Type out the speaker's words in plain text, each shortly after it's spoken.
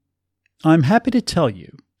I'm happy to tell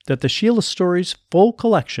you that the Sheila Stories full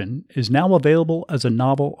collection is now available as a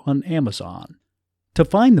novel on Amazon. To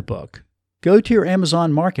find the book, go to your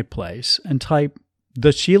Amazon Marketplace and type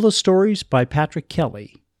The Sheila Stories by Patrick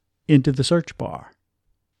Kelly into the search bar.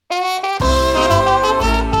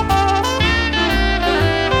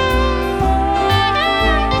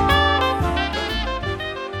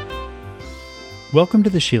 Welcome to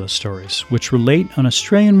the Sheila Stories, which relate an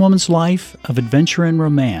Australian woman's life of adventure and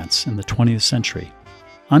romance in the 20th century.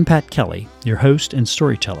 I'm Pat Kelly, your host and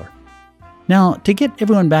storyteller. Now, to get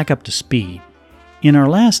everyone back up to speed, in our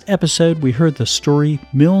last episode we heard the story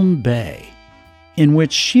Milne Bay, in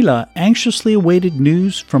which Sheila anxiously awaited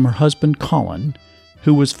news from her husband Colin,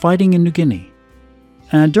 who was fighting in New Guinea.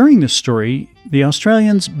 During this story, the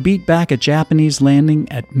Australians beat back a Japanese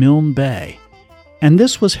landing at Milne Bay, and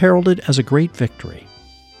this was heralded as a great victory.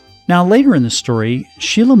 Now, later in the story,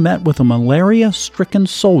 Sheila met with a malaria-stricken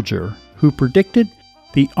soldier who predicted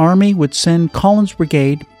the army would send Colin's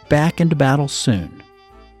brigade back into battle soon.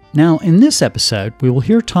 Now, in this episode, we will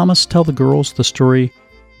hear Thomas tell the girls the story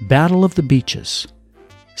Battle of the Beaches.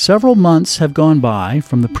 Several months have gone by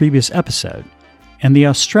from the previous episode, and the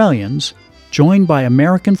Australians, joined by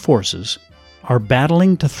American forces, are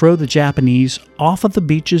battling to throw the Japanese off of the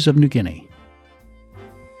beaches of New Guinea.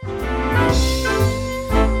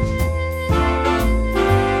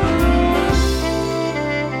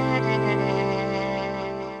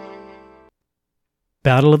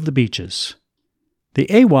 Battle of the Beaches. The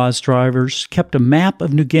AWAS drivers kept a map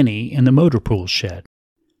of New Guinea in the motor pool shed.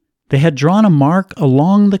 They had drawn a mark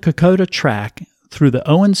along the Kokoda track through the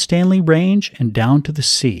Owen Stanley Range and down to the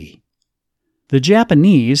sea. The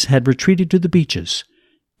Japanese had retreated to the beaches,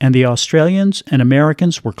 and the Australians and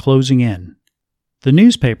Americans were closing in. The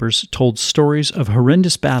newspapers told stories of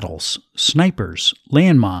horrendous battles, snipers,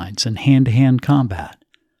 landmines, and hand-to-hand combat.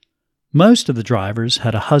 Most of the drivers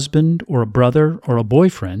had a husband or a brother or a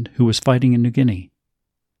boyfriend who was fighting in New Guinea.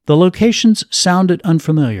 The locations sounded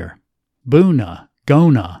unfamiliar: Boona,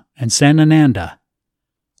 Gona, and Sanananda.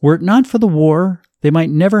 Were it not for the war, they might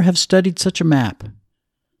never have studied such a map.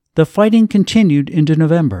 The fighting continued into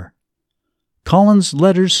November. Colin's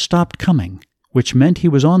letters stopped coming, which meant he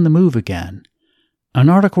was on the move again. An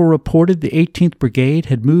article reported the 18th Brigade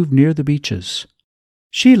had moved near the beaches.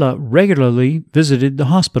 Sheila regularly visited the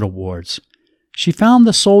hospital wards. She found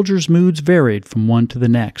the soldiers' moods varied from one to the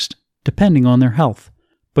next, depending on their health,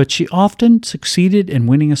 but she often succeeded in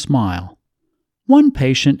winning a smile. One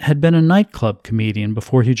patient had been a nightclub comedian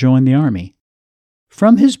before he joined the army.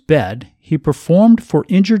 From his bed, he performed for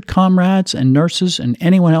injured comrades and nurses and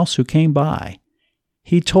anyone else who came by.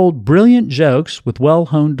 He told brilliant jokes with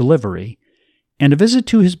well-honed delivery, and a visit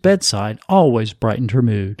to his bedside always brightened her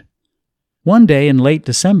mood. One day in late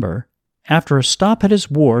December, after a stop at his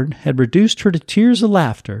ward had reduced her to tears of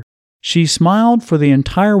laughter, she smiled for the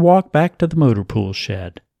entire walk back to the motor pool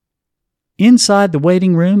shed. Inside the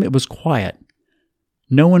waiting room, it was quiet.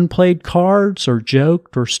 No one played cards or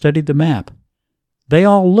joked or studied the map. They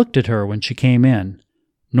all looked at her when she came in: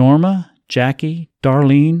 Norma, Jackie,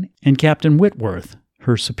 Darlene, and Captain Whitworth,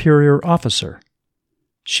 her superior officer.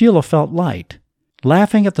 Sheila felt light.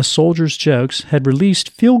 Laughing at the soldiers' jokes had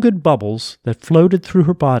released feel-good bubbles that floated through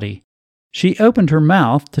her body. She opened her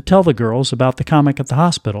mouth to tell the girls about the comic at the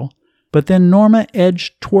hospital, but then Norma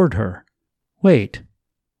edged toward her. Wait,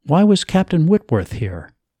 why was Captain Whitworth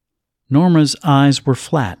here? Norma's eyes were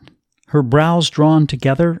flat, her brows drawn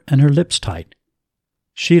together and her lips tight.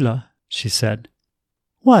 Sheila, she said.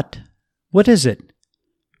 What? What is it?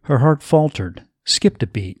 Her heart faltered, skipped a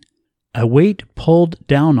beat. A weight pulled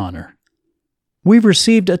down on her. We've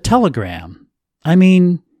received a telegram.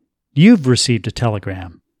 You've received a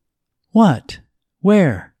telegram. What?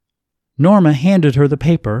 Where? Norma handed her the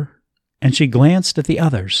paper, and she glanced at the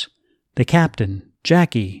others. The captain,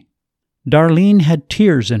 Jackie. Darlene had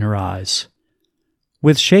tears in her eyes.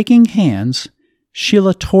 With shaking hands,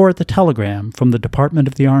 Sheila tore at the telegram from the Department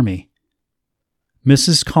of the Army.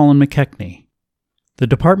 Mrs. Colin McKechnie. The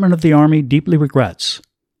Department of the Army deeply regrets.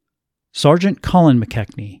 Sergeant Colin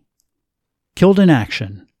McKechnie. Killed in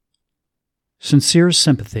action. Sincere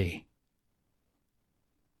sympathy.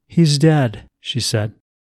 He's dead, she said.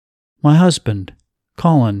 My husband,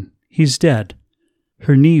 Colin, he's dead.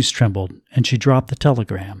 Her knees trembled, and she dropped the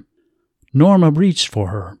telegram. Norma reached for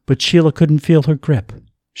her, but Sheila couldn't feel her grip.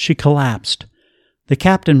 She collapsed. The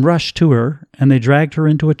captain rushed to her, and they dragged her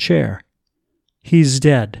into a chair. He's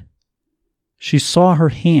dead. She saw her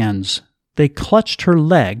hands. They clutched her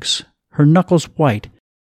legs, her knuckles white,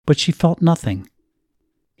 but she felt nothing.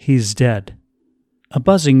 He's dead. A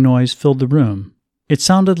buzzing noise filled the room. It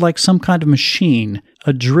sounded like some kind of machine,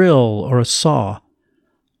 a drill or a saw.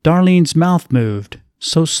 Darlene's mouth moved,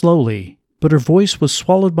 so slowly, but her voice was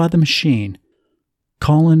swallowed by the machine.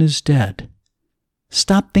 Colin is dead.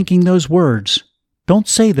 Stop thinking those words. Don't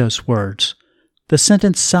say those words. The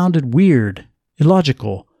sentence sounded weird,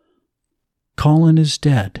 illogical. Colin is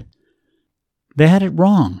dead. They had it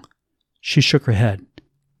wrong. She shook her head.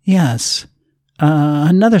 Yes,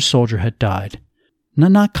 another soldier had died.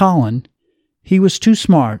 Not Colin. He was too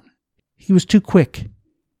smart. He was too quick.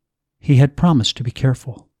 He had promised to be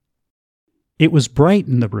careful. It was bright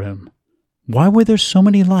in the room. Why were there so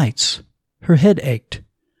many lights? Her head ached.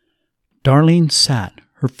 Darlene sat,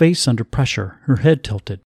 her face under pressure, her head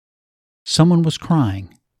tilted. Someone was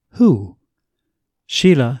crying. Who?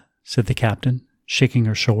 Sheila, said the captain, shaking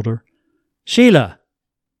her shoulder. Sheila!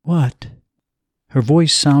 What? Her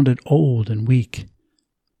voice sounded old and weak.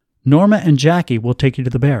 Norma and Jackie will take you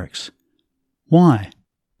to the barracks. Why?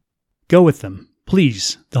 Go with them,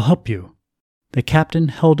 please. They'll help you. The captain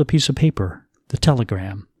held a piece of paper, the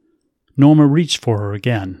telegram. Norma reached for her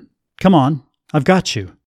again. Come on, I've got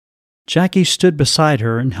you. Jackie stood beside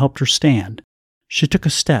her and helped her stand. She took a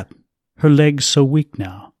step, her legs so weak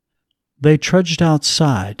now. They trudged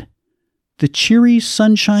outside. The cheery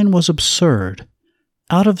sunshine was absurd,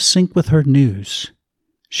 out of sync with her news.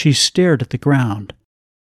 She stared at the ground.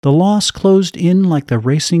 The loss closed in like the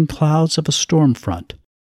racing clouds of a storm front,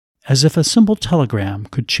 as if a simple telegram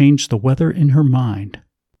could change the weather in her mind.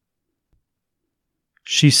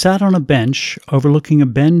 She sat on a bench overlooking a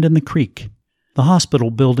bend in the creek, the hospital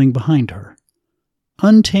building behind her.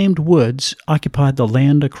 Untamed woods occupied the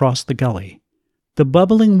land across the gully. The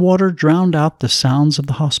bubbling water drowned out the sounds of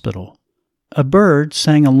the hospital. A bird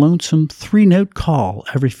sang a lonesome three-note call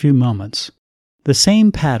every few moments. The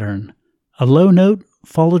same pattern, a low note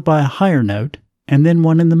followed by a higher note, and then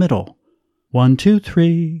one in the middle. 1, 2,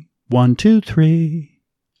 3, 1, 2, 3.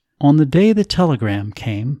 On the day the telegram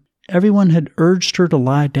came, everyone had urged her to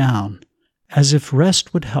lie down, as if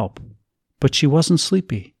rest would help, but she wasn't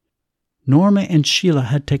sleepy. Norma and Sheila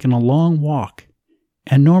had taken a long walk,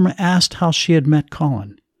 and Norma asked how she had met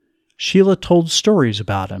Colin. Sheila told stories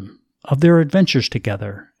about him, of their adventures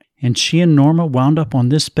together, and she and Norma wound up on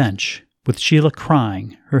this bench, with Sheila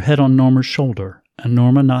crying, her head on Norma's shoulder, and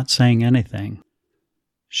Norma not saying anything.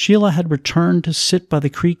 Sheila had returned to sit by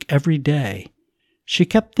the creek every day. She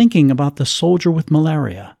kept thinking about the soldier with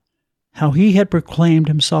malaria, how he had proclaimed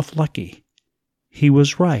himself lucky. He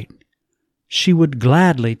was right. She would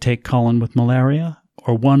gladly take Colin with malaria,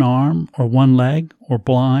 or one arm, or one leg, or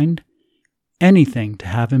blind, anything to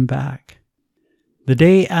have him back. The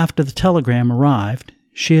day after the telegram arrived,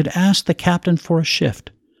 she had asked the captain for a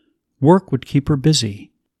shift. Work would keep her busy,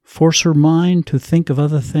 force her mind to think of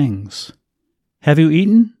other things. Have you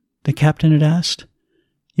eaten? The captain had asked.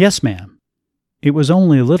 Yes, ma'am. It was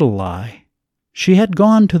only a little lie. She had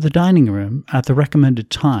gone to the dining room at the recommended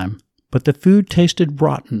time, but the food tasted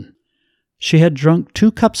rotten. She had drunk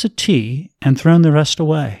 2 cups of tea and thrown the rest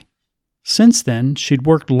away. Since then, she'd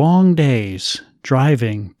worked long days,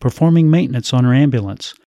 driving, performing maintenance on her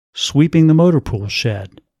ambulance, sweeping the motor pool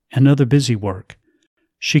shed, and other busy work.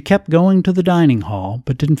 She kept going to the dining hall,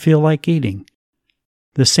 but didn't feel like eating.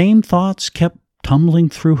 The same thoughts kept tumbling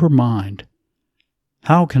through her mind.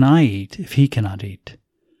 How can I eat if he cannot eat?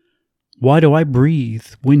 Why do I breathe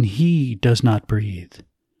when he does not breathe?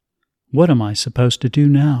 What am I supposed to do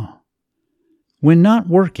now? When not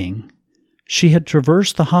working, she had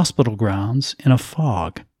traversed the hospital grounds in a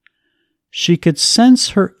fog. She could sense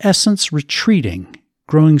her essence retreating,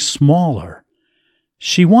 growing smaller.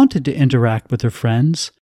 She wanted to interact with her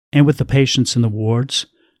friends and with the patients in the wards,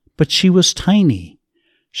 but she was tiny.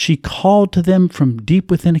 She called to them from deep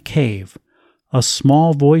within a cave, a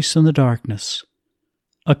small voice in the darkness.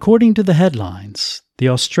 According to the headlines, the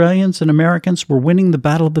Australians and Americans were winning the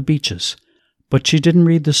Battle of the Beaches, but she didn't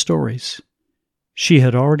read the stories. She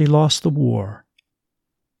had already lost the war.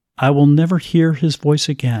 I will never hear his voice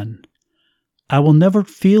again. I will never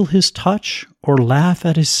feel his touch or laugh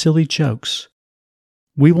at his silly jokes.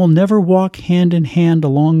 We will never walk hand in hand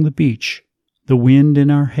along the beach, the wind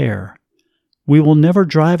in our hair. We will never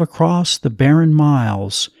drive across the barren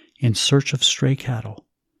miles in search of stray cattle.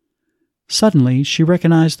 Suddenly, she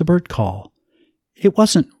recognized the bird call. It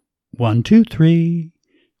wasn't 1, 2, 3,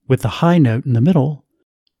 with the high note in the middle.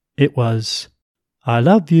 It was, I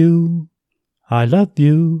love you, I love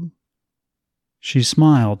you. She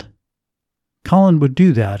smiled. Colin would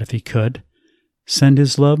do that if he could, send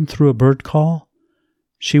his love through a bird call.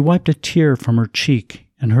 She wiped a tear from her cheek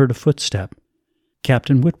and heard a footstep.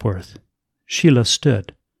 Captain Whitworth. Sheila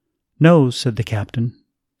stood. No, said the captain.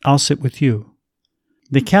 I'll sit with you.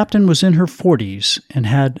 The captain was in her 40s and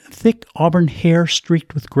had thick auburn hair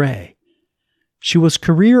streaked with gray. She was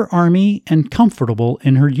career Army and comfortable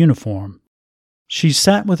in her uniform. She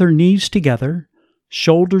sat with her knees together,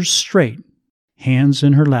 shoulders straight, hands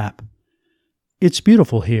in her lap. "It's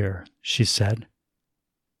beautiful here," she said.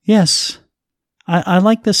 "Yes, I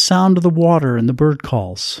like the sound of the water and the bird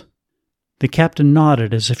calls." The captain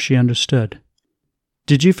nodded as if she understood.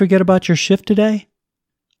 "Did you forget about your shift today?"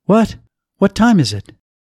 "What? What time is it?"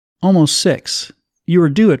 "Almost 6. You were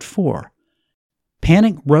due at 4.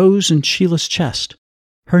 Panic rose in Sheila's chest.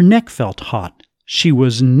 Her neck felt hot. She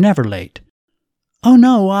was never late. "Oh,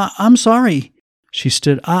 no, I'm sorry." She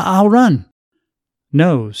stood. I'll run."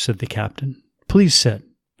 "No," said the captain. "Please sit.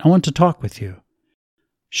 I want to talk with you."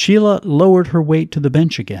 Sheila lowered her weight to the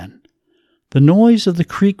bench again. The noise of the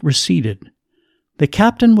creek receded. The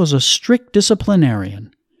captain was a strict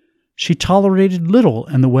disciplinarian. She tolerated little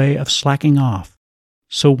in the way of slacking off.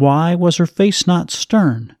 So why was her face not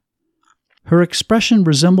stern? Her expression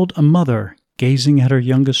resembled a mother gazing at her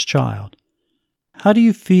youngest child. "How do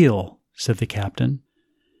you feel?" said the captain.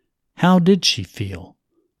 How did she feel?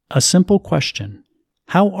 A simple question.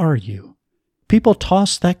 How are you? People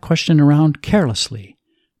tossed that question around carelessly,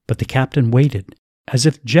 but the captain waited, as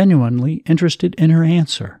if genuinely interested in her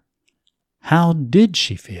answer. How did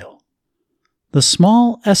she feel? The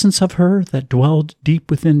small essence of her that dwelled deep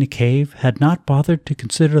within the cave had not bothered to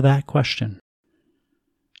consider that question.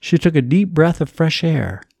 She took a deep breath of fresh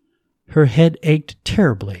air. Her head ached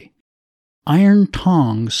terribly. Iron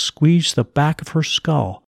tongs squeezed the back of her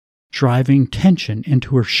skull, driving tension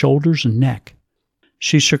into her shoulders and neck.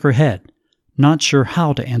 She shook her head, not sure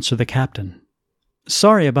how to answer the captain.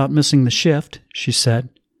 "Sorry about missing the shift," she said.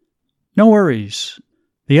 "No worries.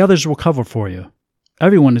 The others will cover for you.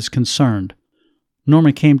 Everyone is concerned.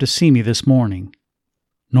 Norma came to see me this morning."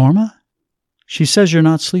 "Norma? She says you're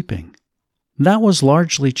not sleeping." That was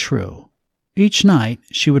largely true. Each night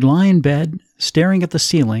she would lie in bed, staring at the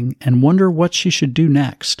ceiling, and wonder what she should do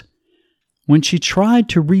next. When she tried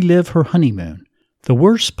to relive her honeymoon, the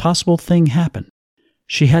worst possible thing happened.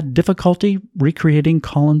 She had difficulty recreating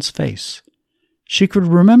Colin's face. She could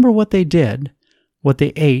remember what they did, what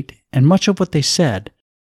they ate, and much of what they said,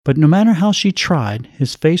 but no matter how she tried,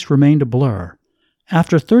 his face remained a blur.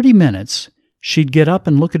 After 30 minutes, she'd get up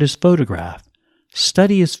and look at his photograph,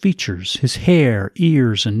 study his features, his hair,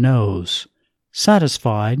 ears, and nose.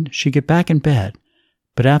 Satisfied, she'd get back in bed,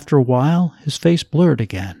 but after a while, his face blurred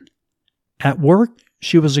again. At work,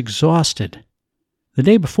 she was exhausted. The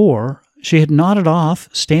day before, she had nodded off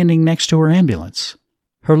standing next to her ambulance.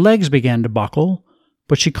 Her legs began to buckle,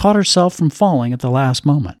 but she caught herself from falling at the last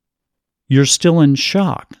moment. "You're still in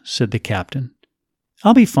shock," said the captain.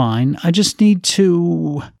 "I'll be fine. I just need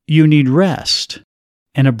to—" "You need rest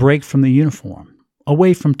and a break from the uniform,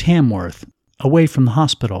 away from Tamworth, away from the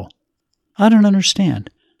hospital." "I don't understand."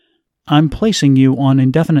 "I'm placing you on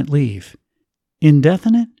indefinite leave."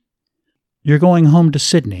 "Indefinite?" "You're going home to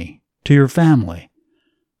Sydney, to your family."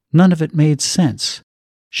 None of it made sense.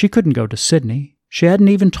 She couldn't go to Sydney. She hadn't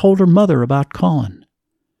even told her mother about Colin.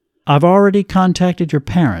 "I've already contacted your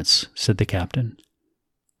parents," said the captain.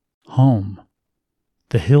 Home.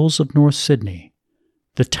 The hills of North Sydney.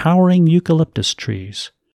 The towering eucalyptus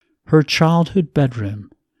trees. Her childhood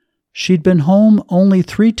bedroom. She'd been home only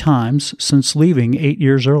 3 times since leaving 8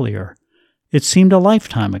 years earlier. It seemed a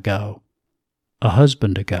lifetime ago. A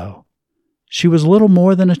husband ago. She was little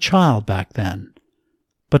more than a child back then.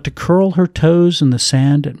 But to curl her toes in the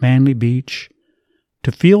sand at Manly Beach,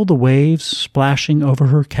 to feel the waves splashing over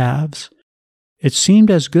her calves, it seemed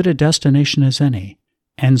as good a destination as any,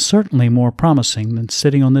 and certainly more promising than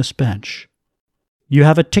sitting on this bench. "You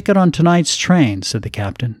have a ticket on tonight's train," said the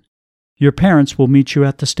captain. "Your parents will meet you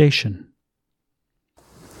at the station."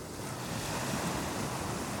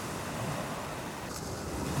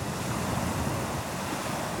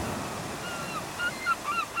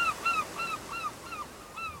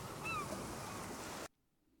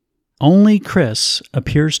 Only Chris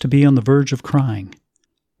appears to be on the verge of crying.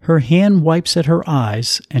 Her hand wipes at her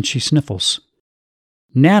eyes, and she sniffles.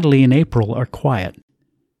 Natalie and April are quiet.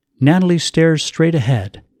 Natalie stares straight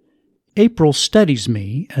ahead. April studies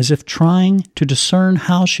me as if trying to discern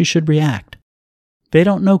how she should react. They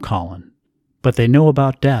don't know Colin, but they know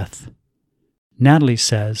about death. Natalie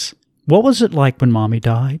says, "What was it like when Mommy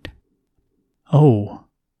died?" Oh,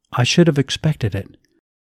 I should have expected it.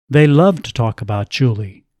 They love to talk about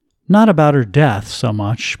Julie. Not about her death so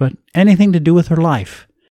much, but anything to do with her life.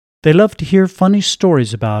 They love to hear funny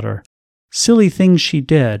stories about her, silly things she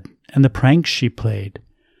did, and the pranks she played.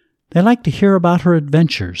 They like to hear about her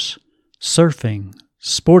adventures, surfing,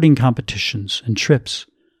 sporting competitions, and trips.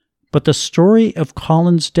 But the story of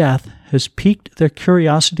Colin's death has piqued their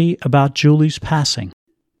curiosity about Julie's passing.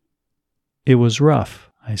 It was rough,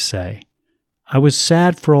 I say. I was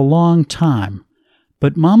sad for a long time,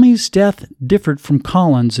 but Mommy's death differed from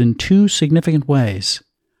Colin's in two significant ways.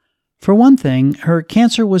 For one thing, her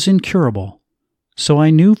cancer was incurable, so I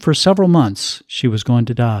knew for several months she was going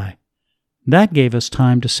to die. That gave us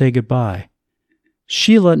time to say goodbye.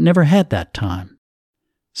 Sheila never had that time.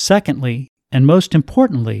 Secondly, and most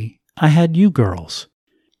importantly, I had you girls.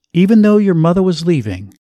 Even though your mother was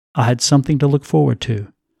leaving, I had something to look forward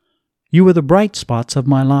to. You were the bright spots of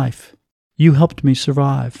my life. You helped me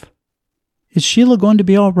survive. Is Sheila going to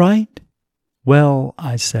be all right? Well,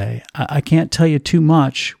 I say, I can't tell you too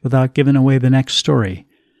much without giving away the next story,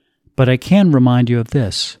 but I can remind you of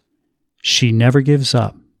this. She never gives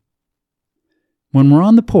up. When we're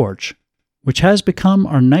on the porch, which has become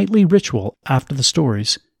our nightly ritual after the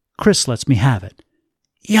stories, Chris lets me have it.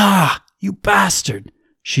 Yah, you bastard!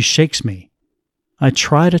 She shakes me. I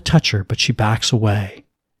try to touch her, but she backs away.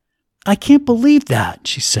 I can't believe that,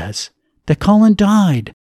 she says, that Colin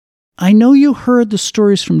died. I know you heard the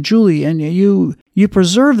stories from Julie and you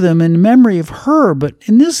preserve them in memory of her, but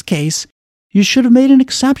in this case, you should have made an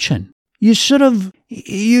exception. I should have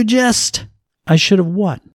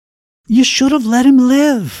what? You should have let him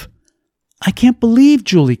live. I can't believe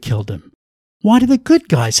Julie killed him. Why do the good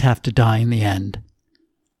guys have to die in the end?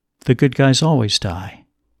 The good guys always die.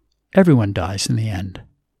 Everyone dies in the end.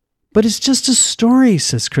 But it's just a story,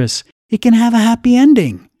 says Chris. It can have a happy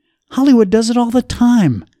ending. Hollywood does it all the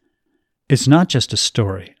time. It's not just a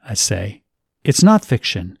story, I say. It's not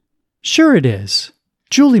fiction. Sure it is.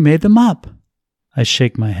 Julie made them up. I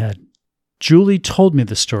shake my head. Julie told me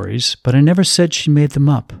the stories, but I never said she made them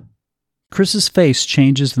up. Chris's face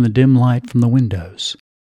changes in the dim light from the windows.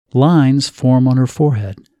 Lines form on her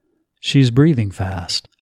forehead. She's breathing fast.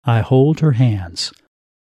 I hold her hands.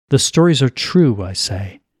 The stories are true, I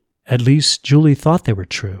say. At least Julie thought they were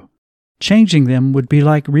true. Changing them would be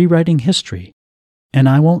like rewriting history, and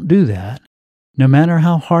I won't do that, no matter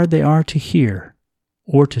how hard they are to hear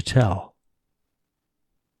or to tell.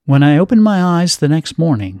 When I open my eyes the next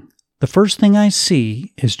morning, the first thing I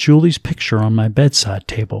see is Julie's picture on my bedside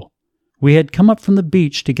table. We had come up from the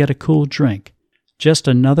beach to get a cool drink, just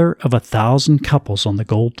another of 1,000 couples on the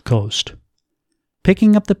Gold Coast.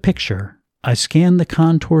 Picking up the picture, I scan the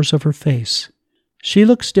contours of her face. She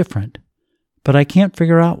looks different, but I can't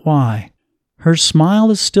figure out why. Her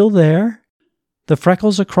smile is still there, the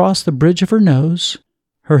freckles across the bridge of her nose,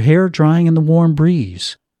 her hair drying in the warm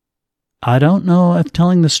breeze. I don't know if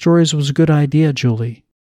telling the stories was a good idea, Julie,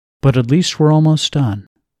 but at least we're almost done.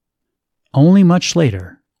 Only much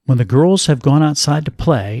later, when the girls have gone outside to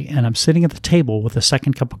play and I'm sitting at the table with a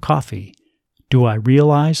second cup of coffee, do I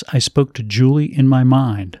realize I spoke to Julie in my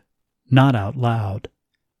mind, not out loud.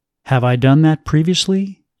 Have I done that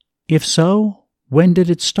previously? If so, when did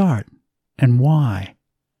it start, and why?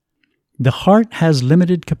 The heart has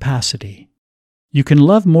limited capacity. You can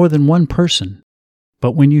love more than one person,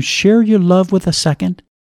 but when you share your love with a second,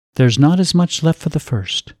 there's not as much left for the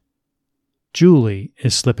first. Julie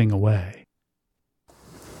is slipping away.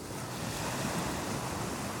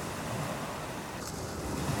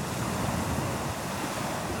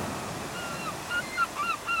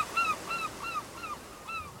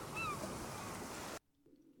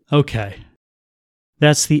 Okay,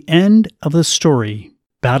 that's the end of the story,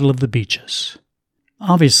 Battle of the Beaches.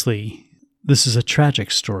 Obviously, this is a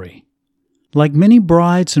tragic story. Like many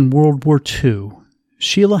brides in World War II,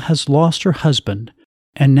 Sheila has lost her husband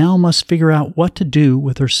and now must figure out what to do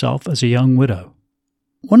with herself as a young widow.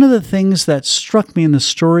 One of the things that struck me in the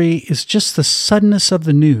story is just the suddenness of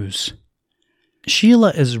the news. Sheila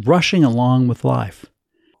is rushing along with life.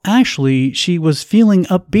 Actually, she was feeling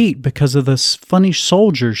upbeat because of this funny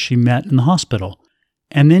soldier she met in the hospital,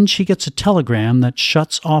 and then she gets a telegram that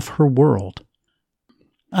shuts off her world.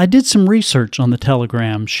 I did some research on the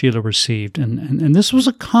telegram Sheila received, and this was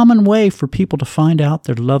a common way for people to find out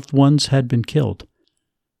their loved ones had been killed.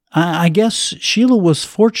 I guess Sheila was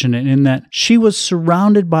fortunate in that she was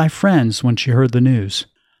surrounded by friends when she heard the news.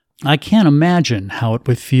 I can't imagine how it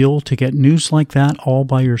would feel to get news like that all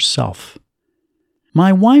by yourself.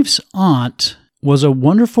 My wife's aunt was a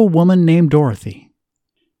wonderful woman named Dorothy.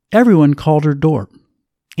 Everyone called her Dort,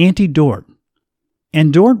 Auntie Dort.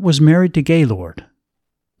 And Dort was married to Gaylord,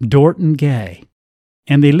 Dort and Gay,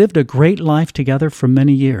 and they lived a great life together for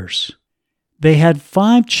many years. They had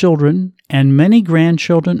 5 children and many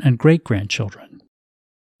grandchildren and great-grandchildren.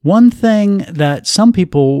 One thing that some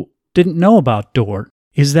people didn't know about Dort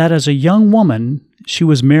is that as a young woman, she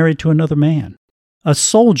was married to another man. a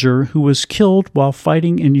soldier who was killed while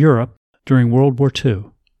fighting in Europe during World War II.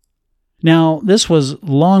 Now, this was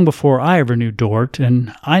long before I ever knew Dort,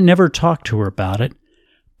 and I never talked to her about it,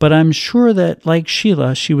 but I'm sure that, like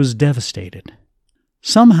Sheila, she was devastated.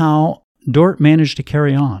 Somehow, Dort managed to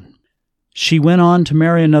carry on. She went on to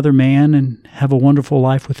marry another man and have a wonderful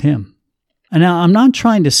life with him. And now, I'm not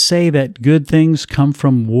trying to say that good things come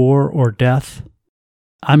from war or death.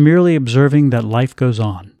 I'm merely observing that life goes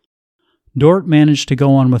on. Dort managed to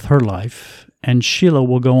go on with her life, and Sheila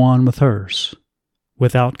will go on with hers,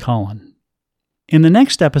 without Colin. In the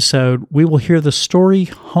next episode, we will hear the story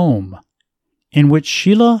Home, in which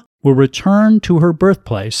Sheila will return to her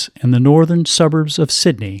birthplace in the northern suburbs of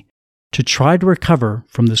Sydney to try to recover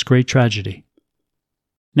from this great tragedy.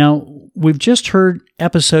 Now, we've just heard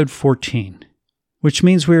episode 14, which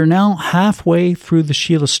means we are now halfway through the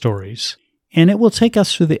Sheila stories, and it will take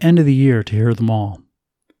us through the end of the year to hear them all.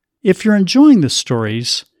 If you're enjoying the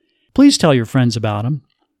stories, please tell your friends about them.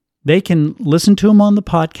 They can listen to them on the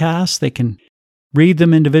podcast, they can read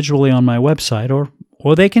them individually on my website,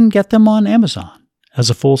 or they can get them on Amazon as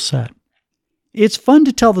a full set. It's fun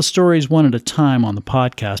to tell the stories one at a time on the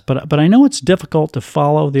podcast, but I know it's difficult to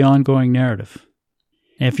follow the ongoing narrative.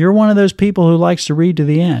 If you're one of those people who likes to read to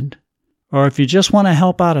the end, or if you just want to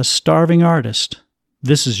help out a starving artist,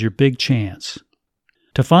 this is your big chance.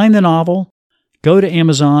 To find the novel, go to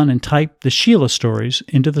Amazon and type the Sheila stories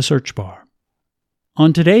into the search bar.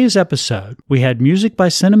 On today's episode, we had music by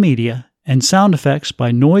Cinemedia and sound effects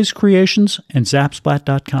by Noise Creations and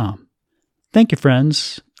Zapsplat.com. Thank you,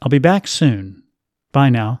 friends. I'll be back soon. Bye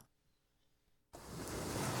now.